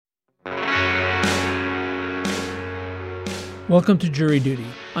Welcome to Jury Duty.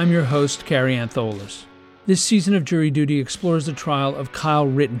 I'm your host, Carrie Antholis. This season of Jury Duty explores the trial of Kyle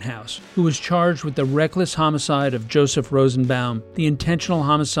Rittenhouse, who was charged with the reckless homicide of Joseph Rosenbaum, the intentional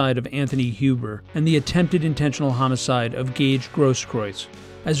homicide of Anthony Huber, and the attempted intentional homicide of Gage Grosskreutz.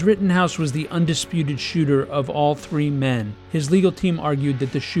 As Rittenhouse was the undisputed shooter of all three men, his legal team argued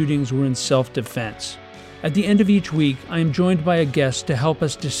that the shootings were in self-defense. At the end of each week, I am joined by a guest to help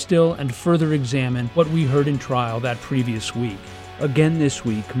us distill and further examine what we heard in trial that previous week. Again this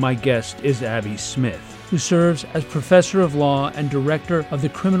week, my guest is Abby Smith, who serves as Professor of Law and Director of the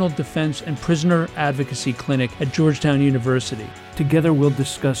Criminal Defense and Prisoner Advocacy Clinic at Georgetown University. Together we'll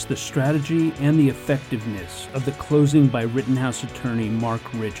discuss the strategy and the effectiveness of the closing by Rittenhouse attorney Mark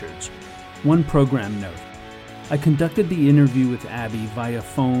Richards. One program note. I conducted the interview with Abby via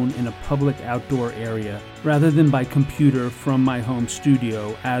phone in a public outdoor area rather than by computer from my home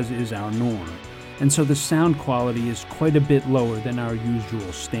studio, as is our norm, and so the sound quality is quite a bit lower than our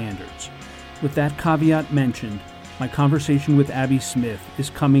usual standards. With that caveat mentioned, my conversation with Abby Smith is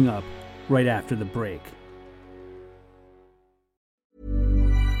coming up right after the break.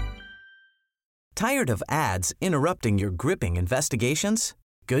 Tired of ads interrupting your gripping investigations?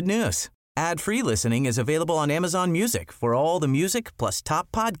 Good news. Ad-free listening is available on Amazon Music for all the music plus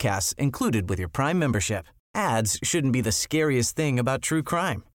top podcasts included with your Prime membership. Ads shouldn't be the scariest thing about true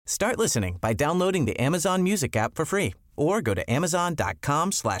crime. Start listening by downloading the Amazon Music app for free or go to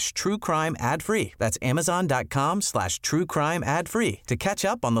amazon.com/truecrime ad-free. That's amazon.com/truecrime ad-free to catch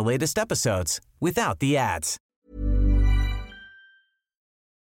up on the latest episodes without the ads.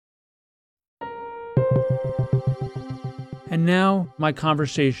 And now, my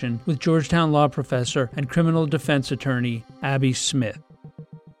conversation with Georgetown law professor and criminal defense attorney Abby Smith.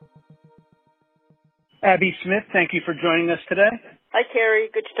 Abby Smith, thank you for joining us today. Hi, Carrie.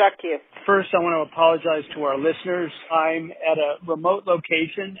 Good to talk to you. First, I want to apologize to our listeners. I'm at a remote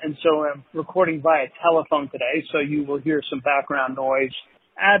location, and so I'm recording via telephone today, so you will hear some background noise.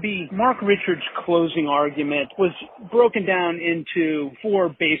 Abby, Mark Richards' closing argument was broken down into four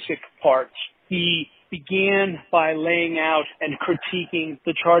basic parts. He began by laying out and critiquing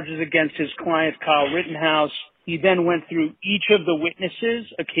the charges against his client, Kyle Rittenhouse. He then went through each of the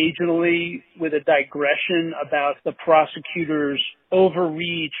witnesses, occasionally with a digression about the prosecutor's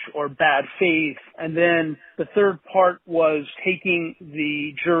overreach or bad faith. And then the third part was taking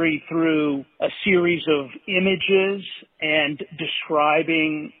the jury through a series of images and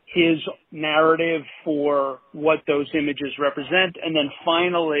describing his narrative for what those images represent. And then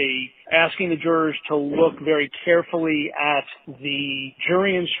finally, asking the jurors to look very carefully at the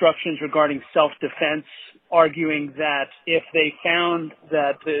jury instructions regarding self-defense, arguing that if they found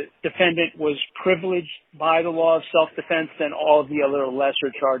that the defendant was privileged by the law of self-defense, then all of the other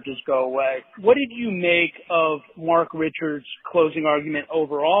lesser charges go away. What did you make of Mark Richards' closing argument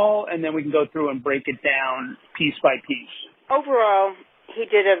overall? And then we can go through and break it down piece by piece. Overall, he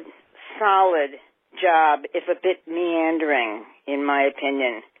did a solid job, if a bit meandering, in my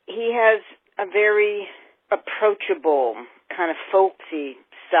opinion. He has a very approachable, kind of folksy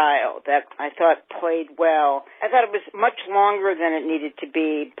style that I thought played well. I thought it was much longer than it needed to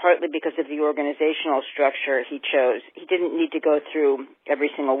be, partly because of the organizational structure he chose. He didn't need to go through every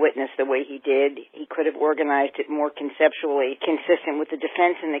single witness the way he did. He could have organized it more conceptually, consistent with the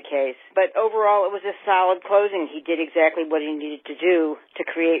defense in the case. But overall, it was a solid closing. He did exactly what he needed to do to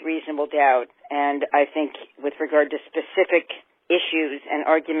create reasonable doubt. And I think with regard to specific issues and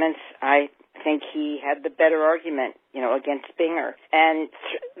arguments, I think he had the better argument, against Binger. And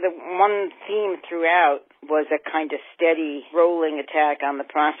the one theme throughout was a kind of steady rolling attack on the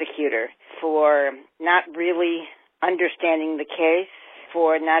prosecutor for not really understanding the case,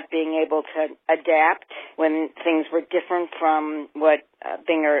 for not being able to adapt when things were different from what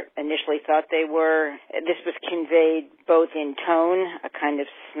Binger initially thought they were. This was conveyed both in tone, a kind of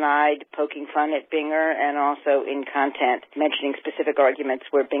snide poking fun at Binger, and also in content, mentioning specific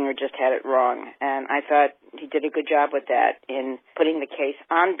arguments where Binger just had it wrong. And I thought he did a good job with that in putting the case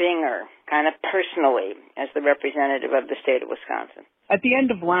on Binger, kind of personally, as the representative of the state of Wisconsin. At the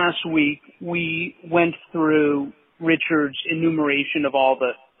end of last week, we went through Richard's enumeration of all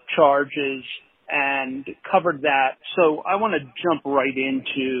the charges and covered that. So I want to jump right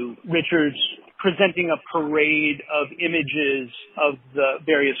into Richard's presenting a parade of images of the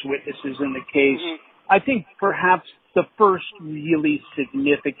various witnesses in the case. Mm-hmm. I think perhaps the first really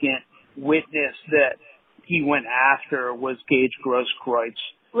significant witness that he went after was Gage Grosskreutz.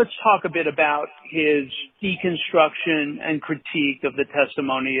 Let's talk a bit about his deconstruction and critique of the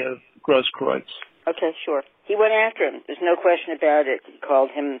testimony of Grosskreutz. Okay, sure. He went after him. There's no question about it. He called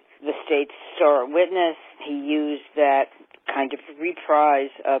him the state's star witness. He used that kind of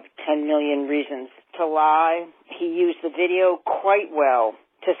reprise of 10 Million Reasons to Lie. He used the video quite well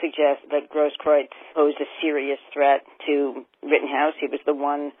to suggest that Grosskreutz posed a serious threat to Rittenhouse. He was the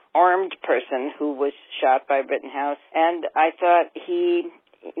one armed person who was shot by Rittenhouse. And I thought he,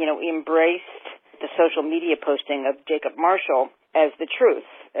 embraced the social media posting of Jacob Marshall as the truth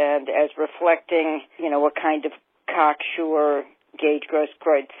and as reflecting, what kind of cocksure Gage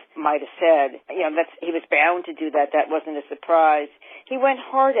Grosskreutz might have said. He was bound to do that. That wasn't a surprise. He went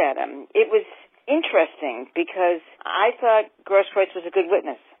hard at him. It was interesting because I thought Grosskreutz was a good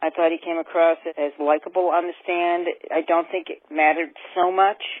witness. I thought he came across as likable on the stand. I don't think it mattered so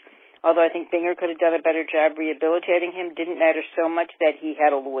much, although I think Binger could have done a better job rehabilitating him. Didn't matter so much that he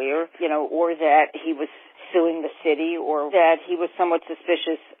had a lawyer, or that he was suing the city, or that he was somewhat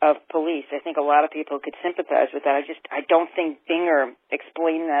suspicious of police. I think a lot of people could sympathize with that. I don't think Binger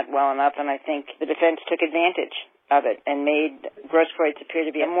explained that well enough, and I think the defense took advantage of it and made Grosskreutz appear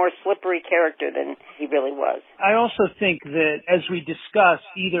to be a more slippery character than he really was. I also think that, as we discussed,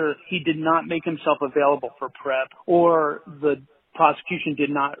 either he did not make himself available for prep, or the prosecution did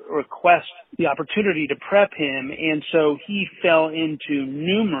not request the opportunity to prep him, and so he fell into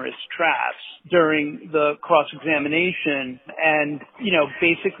numerous traps during the cross-examination and,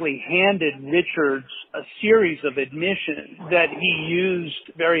 basically handed Richards a series of admissions that he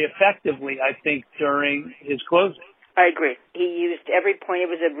used very effectively, I think, during his closing. I agree. He used every point. It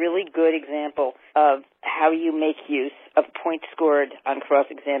was a really good example of how you make use of points scored on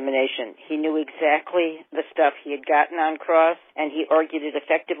cross-examination. He knew exactly the stuff he had gotten on cross, and he argued it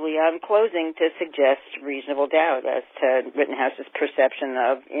effectively on closing to suggest reasonable doubt as to Rittenhouse's perception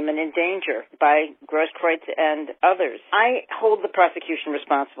of imminent danger by Grosskreutz and others. I hold the prosecution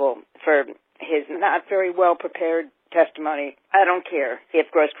responsible for his not very well-prepared testimony. I don't care if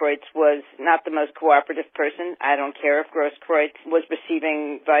Grosskreutz was not the most cooperative person. I don't care if Grosskreutz was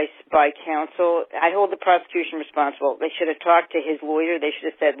receiving advice by counsel. I hold the prosecution responsible. They should have talked to his lawyer. They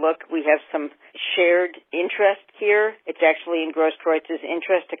should have said, look, we have some shared interest here. It's actually in Grosskreitz's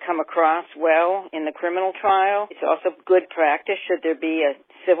interest to come across well in the criminal trial. It's also good practice should there be a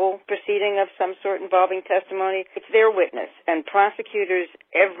civil proceeding of some sort involving testimony. It's their witness, and prosecutors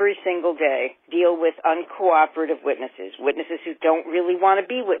every single day deal with uncooperative witnesses who don't really want to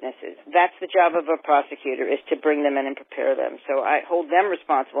be witnesses. That's the job of a prosecutor, is to bring them in and prepare them. So I hold them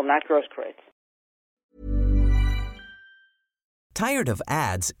responsible, not Grosskreutz. Tired of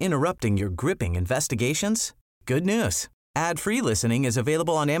ads interrupting your gripping investigations? Good news. Ad-free listening is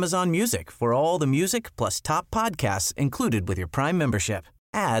available on Amazon Music for all the music plus top podcasts included with your Prime membership.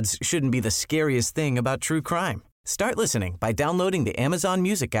 Ads shouldn't be the scariest thing about true crime. Start listening by downloading the Amazon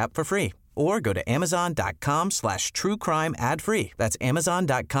Music app for free or go to amazon.com/truecrime ad-free. That's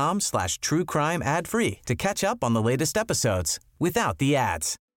amazon.com/truecrime ad-free to catch up on the latest episodes without the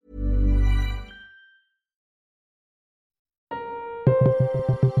ads.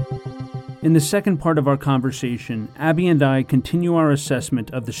 In the second part of our conversation, Abby and I continue our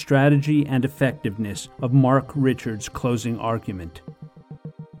assessment of the strategy and effectiveness of Mark Richards' closing argument.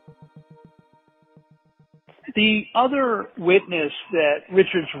 The other witness that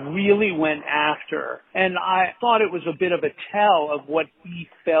Richards really went after, and I thought it was a bit of a tell of what he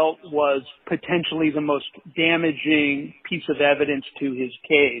felt was potentially the most damaging piece of evidence to his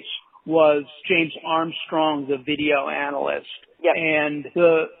case, was James Armstrong, the video analyst. Yep. And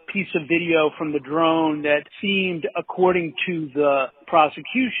the piece of video from the drone that seemed, according to the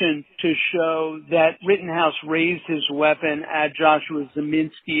prosecution, to show that Rittenhouse raised his weapon at Joshua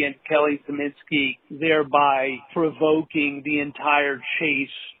Ziminski and Kelly Ziminski, thereby provoking the entire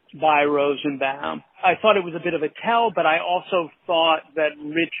chase by Rosenbaum. I thought it was a bit of a tell, but I also thought that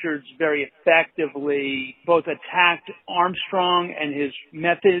Richards very effectively both attacked Armstrong and his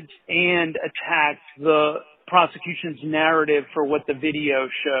methods and attacked the prosecution's narrative for what the video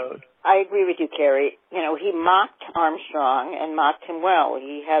showed. I agree with you, Kerry. He mocked Armstrong and mocked him well.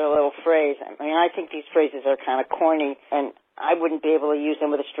 He had a little phrase. I think these phrases are kind of corny, and I wouldn't be able to use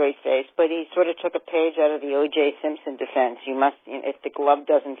them with a straight face, but he sort of took a page out of the O.J. Simpson defense. If the glove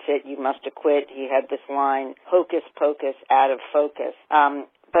doesn't fit, you must acquit. He had this line, hocus pocus, out of focus.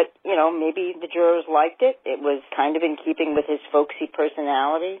 But, maybe the jurors liked it. It was kind of in keeping with his folksy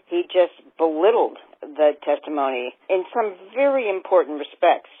personality. He just belittled the testimony in some very important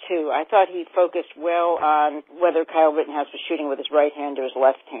respects, too. I thought he focused well on whether Kyle Rittenhouse was shooting with his right hand or his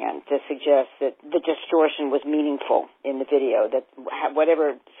left hand to suggest that the distortion was meaningful in the video, that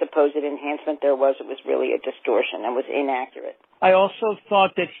whatever supposed enhancement there was, it was really a distortion and was inaccurate. I also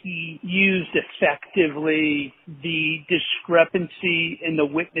thought that he used effectively the discrepancy in the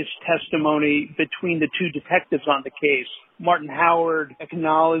witness testimony between the two detectives on the case. Martin Howard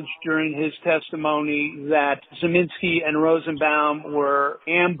acknowledged during his testimony that Ziminski and Rosenbaum were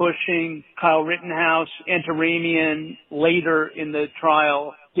ambushing Kyle Rittenhouse. Antaramian later in the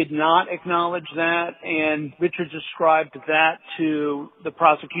trial did not acknowledge that, and Richard described that to the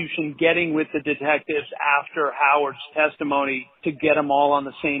prosecution getting with the detectives after Howard's testimony to get them all on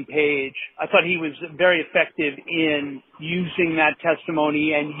the same page. I thought he was very effective in using that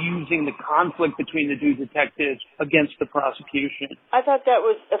testimony and using the conflict between the two detectives against the prosecution. I thought that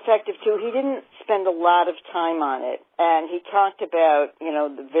was effective too. He didn't spend a lot of time on it, and he talked about,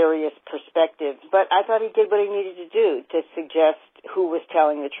 the various perspectives, but I thought he did what he needed to do to suggest who was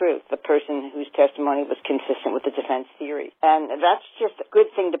telling the truth, the person whose testimony was consistent with the defense theory. And that's just a good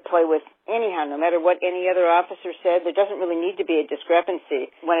thing to play with anyhow, no matter what any other officer said. There doesn't really need to be a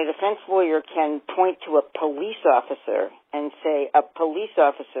discrepancy. When a defense lawyer can point to a police officer and say a police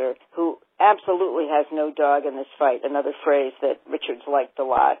officer who absolutely has no dog in this fight, another phrase that Richards liked a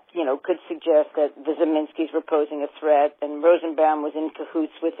lot, could suggest that the Ziminskis were posing a threat and Rosenbaum was in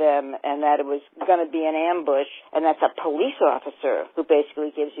cahoots with them and that it was going to be an ambush, and that's a police officer who basically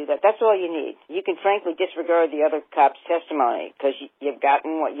gives you that. That's all you need. You can frankly disregard the other cop's testimony because you've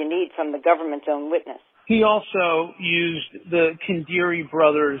gotten what you need from the government's own witness. He also used the Kandiri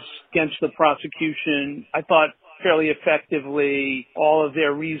brothers against the prosecution, I thought, fairly effectively, all of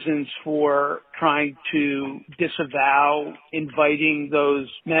their reasons for trying to disavow inviting those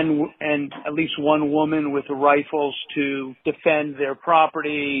men and at least one woman with rifles to defend their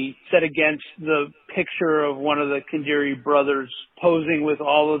property, set against the picture of one of the Kandiri brothers posing with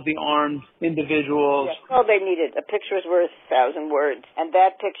all of the armed individuals. Yes, all they needed. A picture is worth 1,000 words. And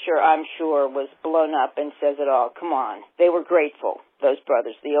that picture, I'm sure, was blown up and says it all. Come on. They were grateful. Those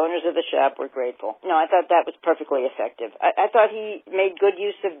brothers, the owners of the shop, were grateful. No, I thought that was perfectly effective. I thought he made good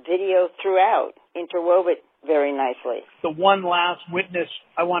use of video throughout, interwove it very nicely. The one last witness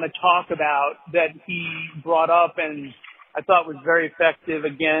I want to talk about that he brought up and I thought was very effective,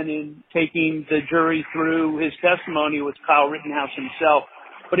 again, in taking the jury through his testimony was Kyle Rittenhouse himself.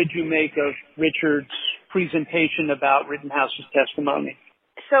 What did you make of Richard's presentation about Rittenhouse's testimony?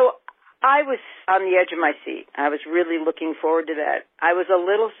 So I was on the edge of my seat. I was really looking forward to that. I was a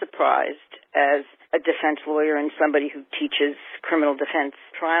little surprised as a defense lawyer and somebody who teaches criminal defense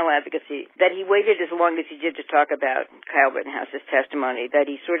trial advocacy that he waited as long as he did to talk about Kyle Rittenhouse's testimony, that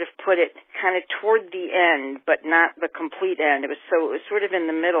he sort of put it kind of toward the end, but not the complete end. It was sort of in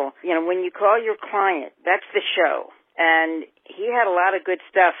the middle. When you call your client, that's the show. And he had a lot of good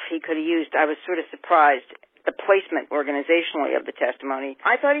stuff he could have used. I was sort of surprised. The placement organizationally of the testimony.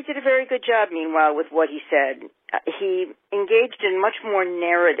 I thought he did a very good job, meanwhile, with what he said. He engaged in much more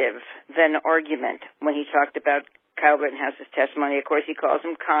narrative than argument when he talked about Kyle Rittenhouse's testimony. Of course, he calls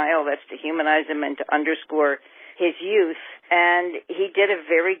him Kyle. That's to humanize him and to underscore his youth. And he did a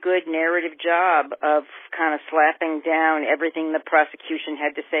very good narrative job of kind of slapping down everything the prosecution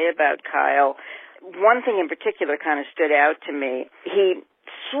had to say about Kyle. One thing in particular kind of stood out to me. He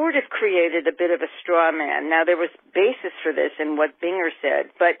sort of created a bit of a straw man. Now, there was basis for this in what Binger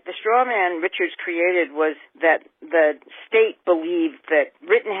said, but the straw man Richards created was that the state believed that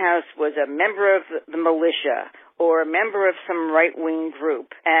Rittenhouse was a member of the militia or a member of some right-wing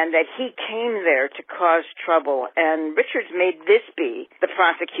group, and that he came there to cause trouble. And Richards made this be the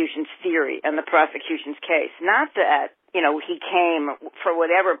prosecution's theory and the prosecution's case. Not that he came for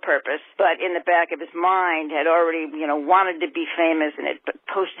whatever purpose, but in the back of his mind had already, wanted to be famous and had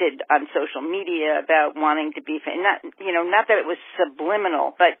posted on social media about wanting to be famous. Not that it was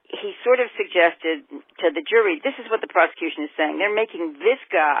subliminal, but he sort of suggested to the jury, this is what the prosecution is saying. They're making this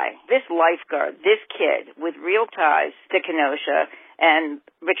guy, this lifeguard, this kid with real ties to Kenosha, and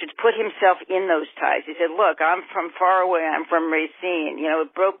Richards put himself in those ties. He said, look, I'm from far away. I'm from Racine.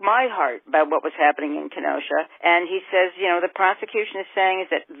 It broke my heart about what was happening in Kenosha. And he says, the prosecution is saying is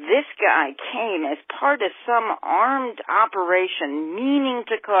that this guy came as part of some armed operation meaning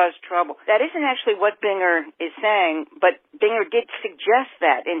to cause trouble. That isn't actually what Binger is saying, but Binger did suggest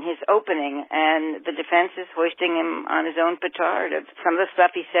that in his opening, and the defense is hoisting him on his own petard of some of the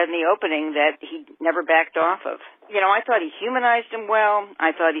stuff he said in the opening that he never backed off of. I thought he humanized him well.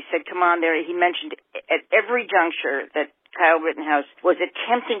 I thought he said, come on there. He mentioned at every juncture that Kyle Rittenhouse was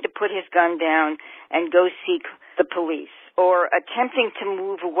attempting to put his gun down and go seek the police. or attempting to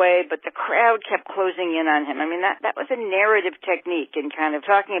move away, but the crowd kept closing in on him. I mean, that was a narrative technique in kind of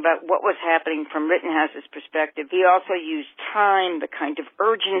talking about what was happening from Rittenhouse's perspective. He also used time, the kind of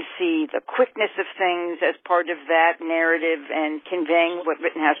urgency, the quickness of things as part of that narrative and conveying what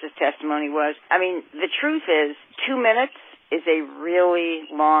Rittenhouse's testimony was. I mean, the truth is, 2 minutes is a really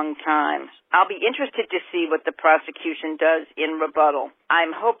long time. I'll be interested to see what the prosecution does in rebuttal.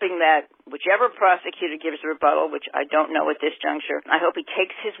 I'm hoping that whichever prosecutor gives a rebuttal, which I don't know at this juncture, I hope he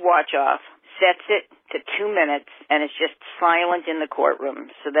takes his watch off, sets it to 2 minutes, and is just silent in the courtroom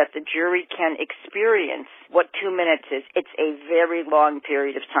so that the jury can experience what 2 minutes is. It's a very long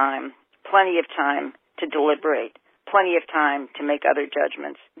period of time, plenty of time to deliberate, plenty of time to make other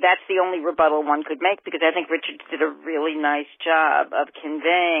judgments. That's the only rebuttal one could make, because I think Richards did a really nice job of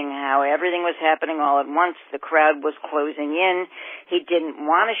conveying how everything was happening all at once. The crowd was closing in. He didn't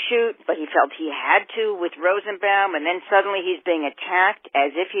want to shoot, but he felt he had to with Rosenbaum, and then suddenly he's being attacked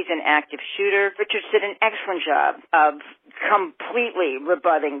as if he's an active shooter. Richards did an excellent job of completely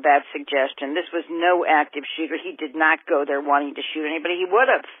rebutting that suggestion. This was no active shooter. He did not go there wanting to shoot anybody. He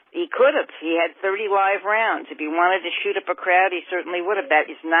would have. He could have. He had 30 live rounds. If he wanted to shoot up a crowd, he certainly would have. That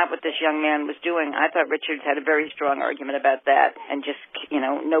is not what this young man was doing. I thought Richards had a very strong argument about that and just,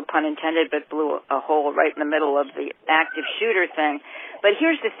 no pun intended, but blew a hole right in the middle of the active shooter thing. But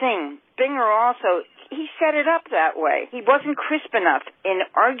here's the thing. Binger also, he set it up that way. He wasn't crisp enough in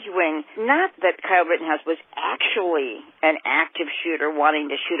arguing not that Kyle Rittenhouse was actually an active shooter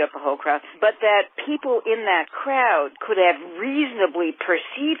wanting to shoot up a whole crowd, but that people in that crowd could have reasonably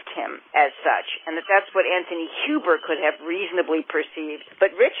perceived him as such, and that's what Anthony Huber could have reasonably perceived.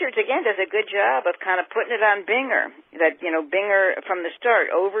 But Richards, again, does a good job of kind of putting it on Binger, that, Binger from the start,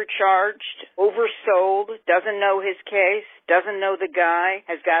 overcharged, oversold, doesn't know his case, doesn't know the guy,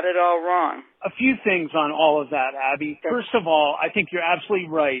 has got it all wrong. A few things on all of that, Abby. First of all, I think you're absolutely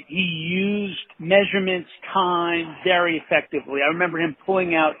right. He used measurements, time, very effectively. I remember him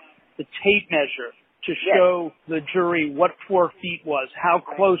pulling out the tape measure to show the jury what 4 feet was, how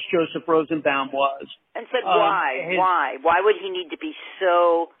close Joseph Rosenbaum was. And said, why? Why would he need to be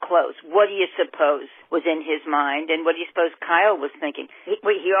so close? What do you suppose was in his mind, and what do you suppose Kyle was thinking?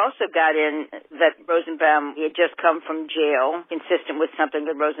 He also got in that Rosenbaum, he had just come from jail, consistent with something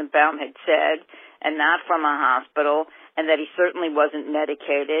that Rosenbaum had said, and not from a hospital, and that he certainly wasn't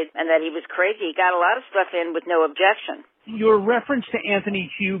medicated, and that he was crazy. He got a lot of stuff in with no objection. Your reference to Anthony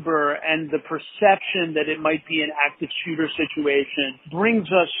Huber and the perception that it might be an active shooter situation brings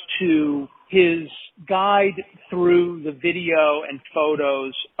us to his guide through the video and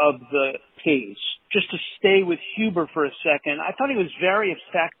photos of the case. Just to stay with Huber for a second, I thought he was very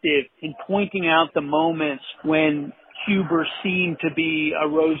effective in pointing out the moments when Huber seemed to be a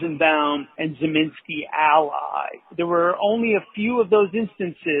Rosenbaum and Ziminski ally. There were only a few of those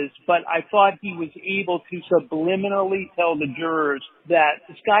instances, but I thought he was able to subliminally tell the jurors that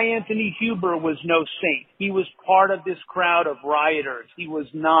this guy Anthony Huber was no saint. He was part of this crowd of rioters. He was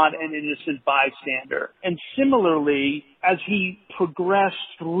not an innocent bystander. And similarly, as he progressed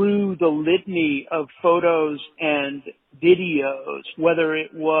through the litany of photos and videos, whether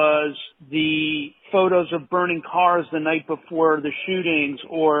it was the photos of burning cars the night before the shootings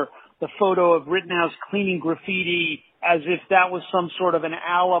or the photo of Rittenhouse cleaning graffiti as if that was some sort of an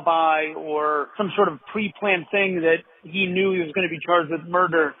alibi or some sort of pre-planned thing that he knew he was going to be charged with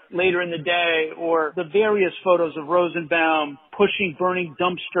murder later in the day, or the various photos of Rosenbaum pushing burning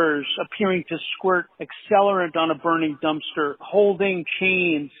dumpsters, appearing to squirt accelerant on a burning dumpster, holding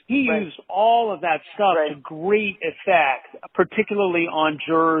chains. He used all of that stuff to great effect, particularly on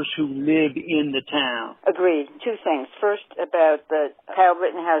jurors who live in the town. Agreed. Two things. First, about the Kyle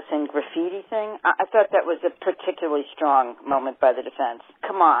Rittenhouse and graffiti thing. I thought that was a particularly strong moment by the defense.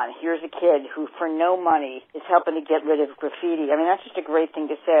 Come on, here's a kid who for no money is helping to get rid of graffiti. I mean, that's just a great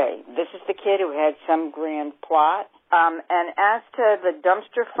thing to say. This is the kid who had some grand plot. And as to the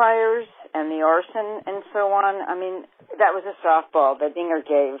dumpster fires and the arson and so on, I mean, that was a softball that Binger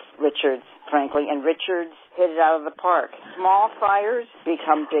gave Richards, frankly, and Richards hit it out of the park. Small fires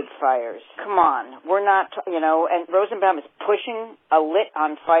become big fires. Come on. We're not, and Rosenbaum is pushing a lit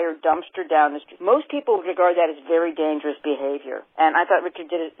on fire dumpster down the street. Most people would regard that as very dangerous behavior. And I thought Richard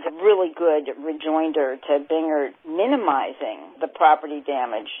did a really good rejoinder to Binger minimizing the property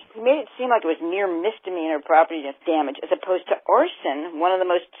damage. He made it seem like it was mere misdemeanor property damage as opposed to arson, one of the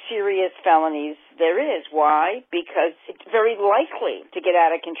most serious felonies there is. Why? Because it's very likely to get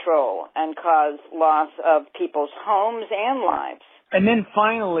out of control and cause loss of people's homes and lives. And then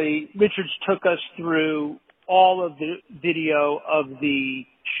finally, Richards took us through all of the video of the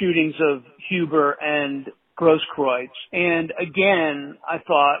shootings of Huber and Grosskreutz. And again, I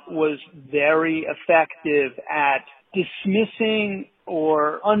thought was very effective at dismissing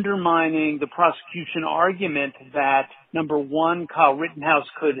or undermining the prosecution argument that, number one, Kyle Rittenhouse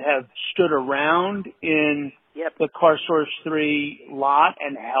could have stood around in the CarSource 3 lot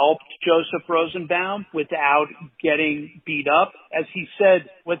and helped Joseph Rosenbaum without getting beat up. As he said,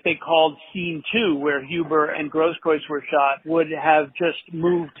 what they called scene 2, where Huber and Grosskreutz were shot, would have just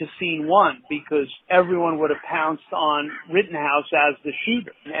moved to scene 1 because everyone would have pounced on Rittenhouse as the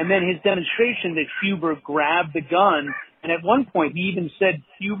shooter. And then his demonstration that Huber grabbed the gun, and at one point he even said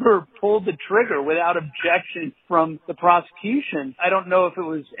Huber pulled the trigger without objection from the prosecution. I don't know if it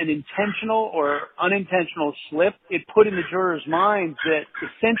was an intentional or unintentional slip. It put in the jurors' minds that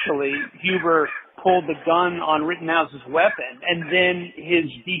essentially Huber pulled the gun on Rittenhouse's weapon, and then his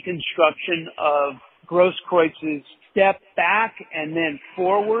deconstruction of Grosskreitz's step back and then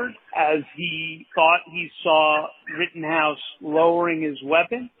forward as he thought he saw Rittenhouse lowering his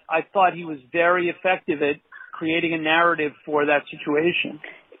weapon. I thought he was very effective at creating a narrative for that situation.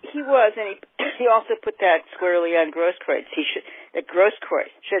 He was, and he also put that squarely on Grosskreutz. That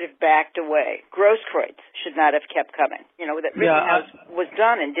Grosskreutz should have backed away. Grosskreutz should not have kept coming. You know, that Rittenhouse was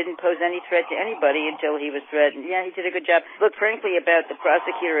done and didn't pose any threat to anybody until he was threatened. Yeah, he did a good job. Look, frankly, about the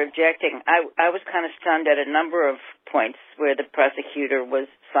prosecutor objecting, I was kind of stunned at a number of points where the prosecutor was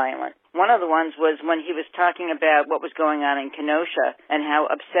silent. One of the ones was when he was talking about what was going on in Kenosha and how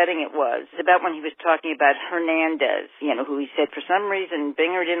upsetting it was. It's about when he was talking about Hernandez, you know, who he said for some reason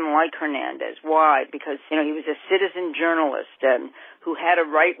Binger didn't like Hernandez. Why? Because, you know, he was a citizen journalist and who had a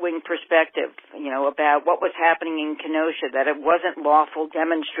right-wing perspective, you know, about what was happening in Kenosha, that it wasn't lawful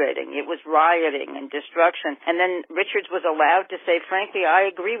demonstrating. It was rioting and destruction. And then Richards was allowed to say, frankly, I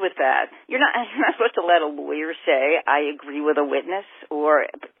agree with that. You're not supposed to let a lawyer say, I agree with a witness, or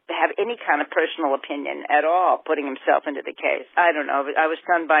have any kind of personal opinion at all, putting himself into the case. I don't know. I was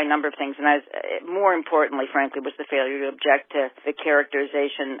stunned by a number of things, and more importantly, frankly, was the failure to object to the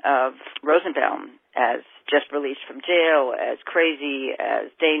characterization of Rosenbaum as just released from jail, as crazy,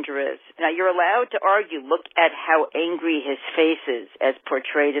 as dangerous. Now, you're allowed to argue, look at how angry his face is as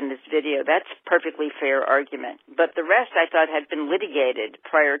portrayed in this video. That's a perfectly fair argument. But the rest, I thought, had been litigated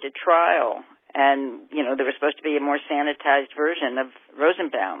prior to trial. And, you know, there was supposed to be a more sanitized version of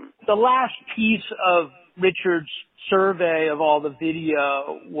Rosenbaum. The last piece of Richard's survey of all the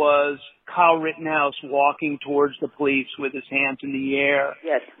video was Kyle Rittenhouse walking towards the police with his hands in the air.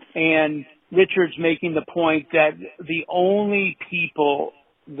 Yes. And Richard's making the point that the only people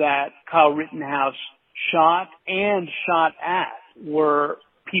that Kyle Rittenhouse shot and shot at were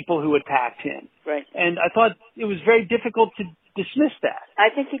people who attacked him. Right. And I thought it was very difficult to dismiss that. I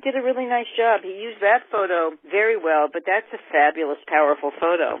think he did a really nice job. He used that photo very well, but that's a fabulous, powerful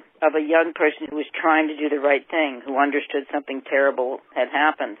photo of a young person who was trying to do the right thing, who understood something terrible had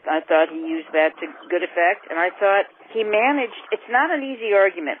happened. I thought he used that to good effect, and I thought he managed. It's not an easy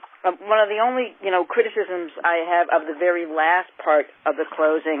argument. One of the only, you know, criticisms I have of the very last part of the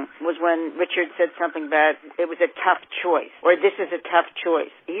closing was when Richard said something about it was a tough choice, or this is a tough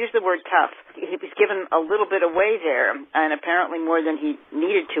choice. He used the word tough. He was given a little bit away there, and apparently more than he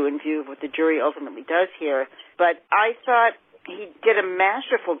needed to in view of what the jury ultimately does here. But I thought he did a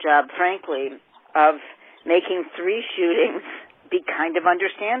masterful job, frankly, of making 3 shootings be kind of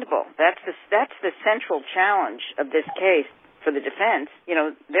understandable. That's the central challenge of this case. For the defense, you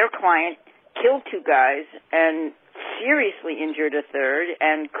know, their client killed 2 guys and seriously injured a third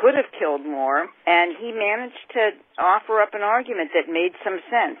and could have killed more, and he managed to offer up an argument that made some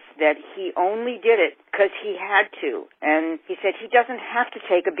sense, that he only did it because he had to. And he said he doesn't have to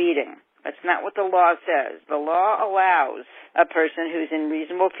take a beating. That's not what the law says. The law allows a person who's in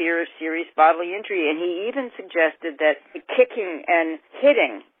reasonable fear of serious bodily injury, and he even suggested that kicking and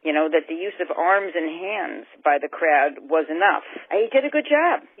hitting, you know, that the use of arms and hands by the crowd was enough. He did a good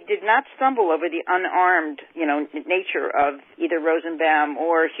job. He did not stumble over the unarmed, you know, nature of either Rosenbaum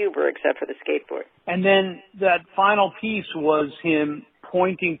or Huber, except for the skateboard. And then that final piece was him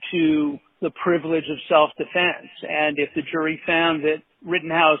pointing to the privilege of self-defense. And if the jury found that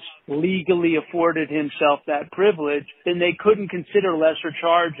Rittenhouse legally afforded himself that privilege, then they couldn't consider lesser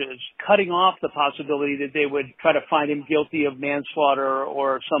charges, cutting off the possibility that they would try to find him guilty of manslaughter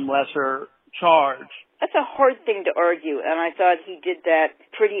or some lesser charge. That's a hard thing to argue, and I thought he did that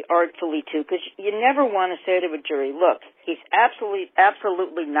pretty artfully, too, because you never want to say to a jury, look, he's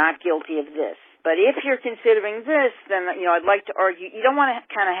absolutely not guilty of this. But if you're considering this, then, you know, I'd like to argue, you don't want to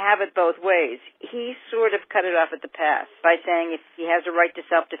kind of have it both ways. He sort of cut it off at the pass by saying if he has a right to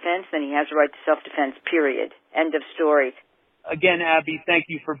self-defense, then he has a right to self-defense, period. End of story. Again, Abby, thank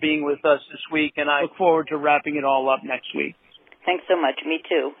you for being with us this week, and I look forward to wrapping it all up next week. Thanks so much. Me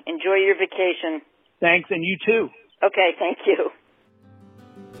too. Enjoy your vacation. Thanks, and you too. Okay, thank you.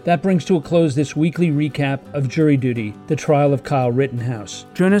 That brings to a close this weekly recap of Jury Duty, the trial of Kyle Rittenhouse.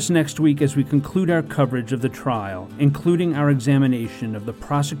 Join us next week as we conclude our coverage of the trial, including our examination of the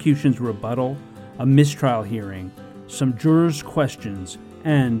prosecution's rebuttal, a mistrial hearing, some jurors' questions,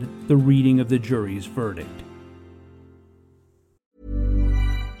 and the reading of the jury's verdict.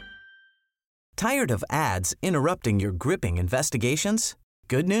 Tired of ads interrupting your gripping investigations?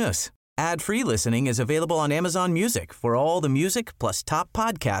 Good news. Ad-free listening is available on Amazon Music for all the music plus top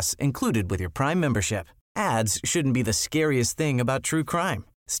podcasts included with your Prime membership. Ads shouldn't be the scariest thing about true crime.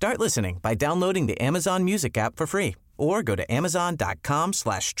 Start listening by downloading the Amazon Music app for free or go to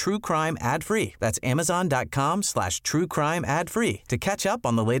amazon.com/truecrime ad-free. That's amazon.com/truecrime ad-free to catch up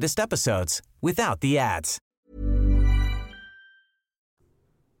on the latest episodes without the ads.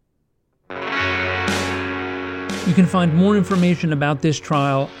 You can find more information about this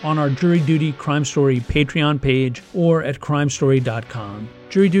trial on our Jury Duty Crime Story Patreon page or at crimestory.com.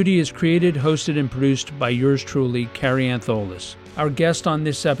 Jury Duty is created, hosted, and produced by yours truly, Carrie Antholis. Our guest on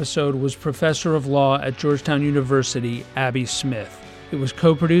this episode was Professor of Law at Georgetown University, Abby Smith. It was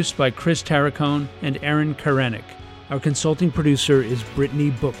co-produced by Chris Tarracone and Erin Karenik. Our consulting producer is Brittany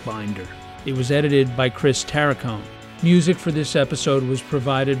Bookbinder. It was edited by Chris Tarracone. Music for this episode was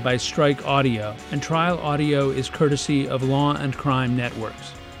provided by Strike Audio, and Trial Audio is courtesy of Law and Crime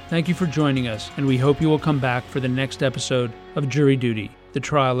Networks. Thank you for joining us, and we hope you will come back for the next episode of Jury Duty, the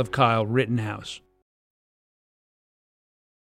trial of Kyle Rittenhouse.